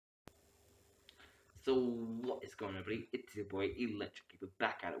So what is going on, everybody? It's your boy Electric Keeper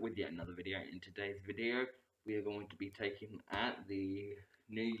back at it with yet another video. In today's video, we are going to be taking at the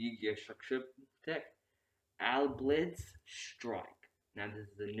new Yu-Gi-Oh structure deck, Alblid's Strike. Now this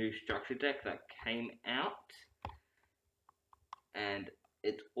is a new structure deck that came out, and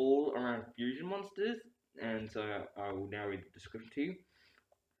it's all around fusion monsters. And so I will now read the description to you.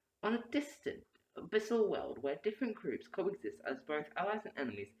 On a distant abyssal world where different groups coexist as both allies and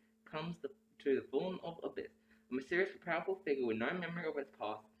enemies, comes to the fallen of Abyss, a mysterious but powerful figure with no memory of its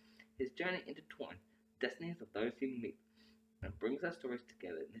past. His journey intertwines the destinies of those who meet, and brings their stories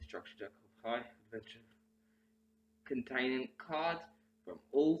together in this structure deck of high adventure, containing cards from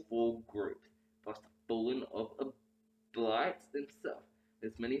all four groups, plus the fallen of Abyss themselves.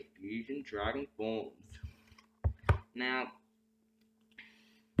 There's many fusion dragon forms. Now,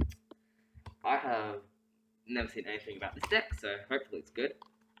 I have never seen anything about this deck, so hopefully it's good.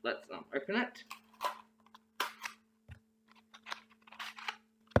 Let's open it.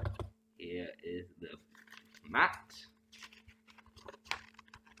 Here is the mat.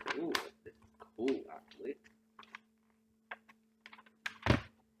 Ooh, this is cool actually.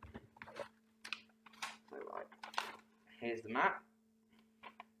 So right, here's the mat.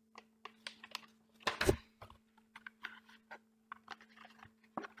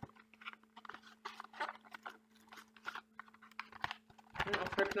 I was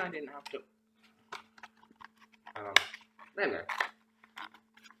hoping I didn't have to. There we go.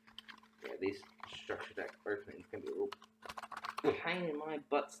 Yeah, these structure deck openings can be a little pain in my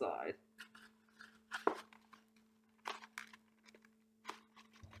butt side.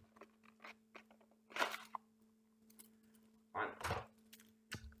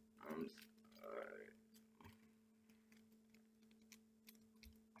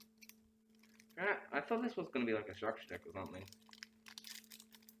 I thought this was going to be like a structure deck or something.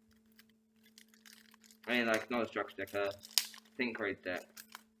 I mean, like, not a structure deck, a think rate deck.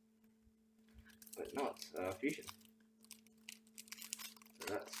 But no, it's fusion.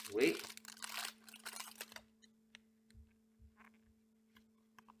 So that's sweet.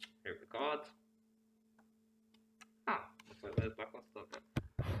 Here are the cards. Ah, looks like there's back on stuff.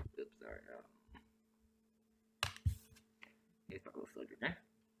 Oops, sorry. Here's back on stuff, okay?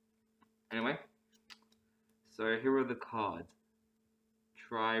 Anyway, so here are the cards.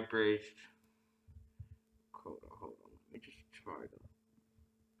 Tri-bridged. Hold on, let me just try that.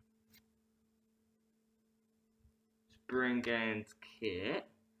 Springans Kit.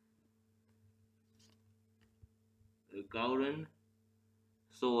 The Golden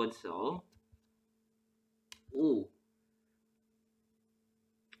Sword Soul. Ooh.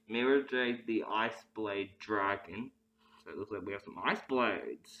 Mirror Jade the Ice Blade Dragon. So it looks like we have some Ice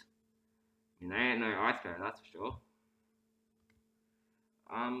Blades. I mean, they ain't no Ice Bear, that's for sure.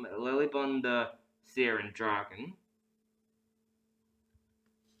 Lilybond the Searing Dragon.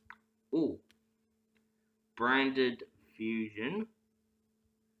 Ooh. Branded Fusion.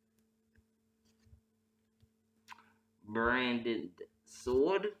 Branded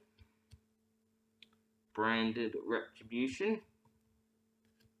Sword. Branded Retribution.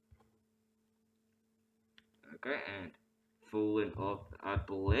 Okay, and Fallen of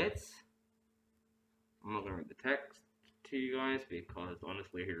Abyss. I'm not going to read the text to you guys because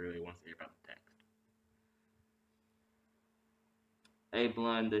honestly, who really wants to hear about the text?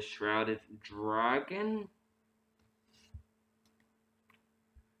 Ablon the Shrouded Dragon.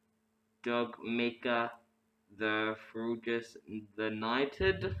 Dogmaker the Frugus the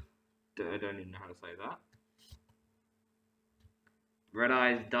Knighted. I don't even know how to say that. Red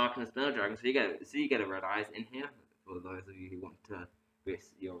Eyes Darkness Spell Dragon. So you get a Red Eyes in here for those of you who want to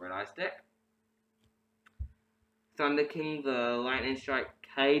risk your Red Eyes deck. Thunder King the Lightning Strike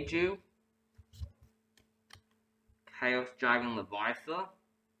Kaiju. Chaos Dragon Leviathan.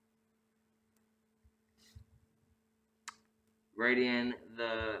 Radiant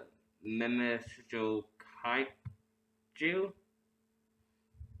the Memestial Kaiju.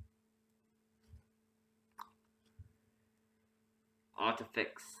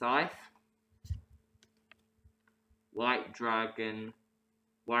 Artifact Scythe. White Dragon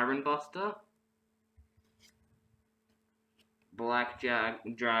Wyvern Buster. Black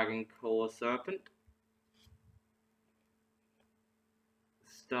Dragon Core Serpent.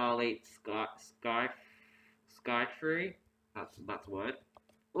 Starlight Skytree. That's a word.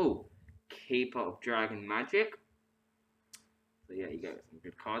 Ooh, Keeper of Dragon Magic. So yeah, you got some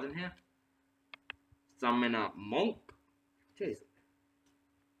good cards in here. Summoner Monk. Jeez.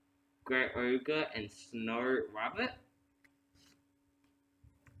 Great Ogre and Snow Rabbit.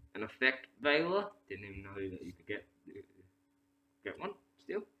 An Effect Veiler. Didn't even know that you could get one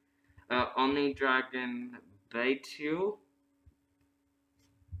still. Omni Dragon Baitu,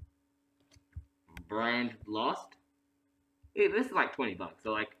 Brand Lost. Yeah, this is like $20,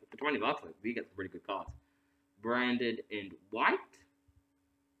 so like for $20, like we get some pretty good cards. Branded in white.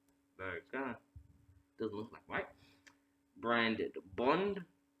 Very good. Doesn't look like white. Branded Bond.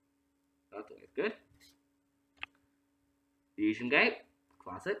 That's always good. Fusion Gate.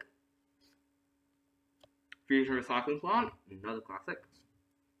 Classic. Fusion Recycling Plant. Another classic.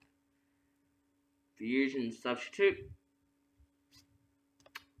 Fusion Substitute.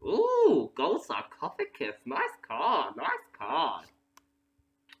 Ooh, Gold Sarcophagus. Nice card. Nice card.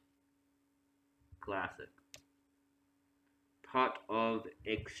 Classic. Pot of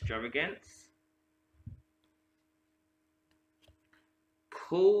Extravagance.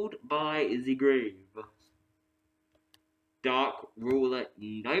 Called by the Grave. Dark Ruler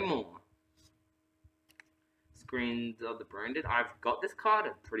No More. Screens of the Branded. I've got this card,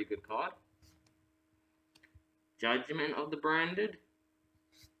 a pretty good card. Judgment of the Branded.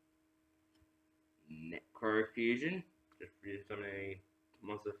 Necrofusion. Just use so many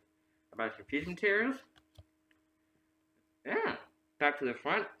monsters. A bunch of fusion materials. Yeah. Back to the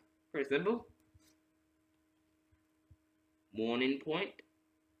front. Pretty simple. Warning Point.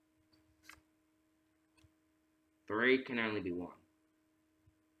 3 can only be 1.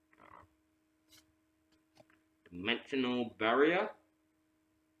 Dimensional Barrier.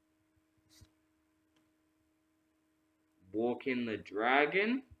 Walk in the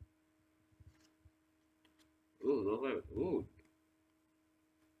Dragon. Ooh, look like, ooh.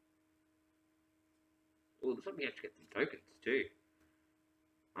 Ooh, looks like we have to get some tokens too.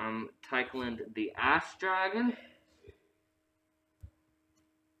 Tykeland the Ash Dragon.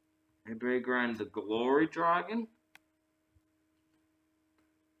 Ebrigran the Glory Dragon.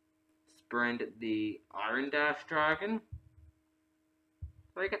 Sprend the Iron Dash Dragon.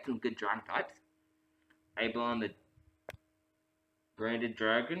 So we got some good dragon types. Ablon the Branded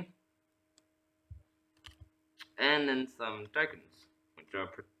Dragon. And then some tokens, which are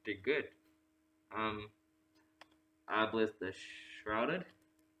pretty good. Ablis the Shrouded.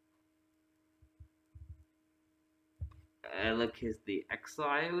 Elekis the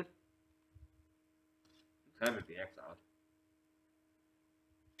Exiled. That would be exiled.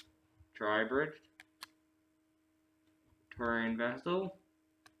 Tribridge. Turian Vessel.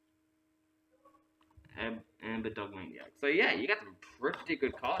 And the Dog Maniac. So yeah, you got some pretty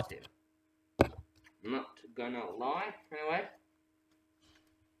good cards here. I'm not gonna lie. Anyway,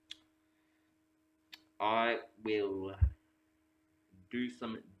 I will do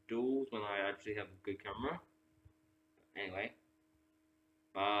some duels when I actually have a good camera. Anyway,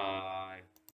 bye.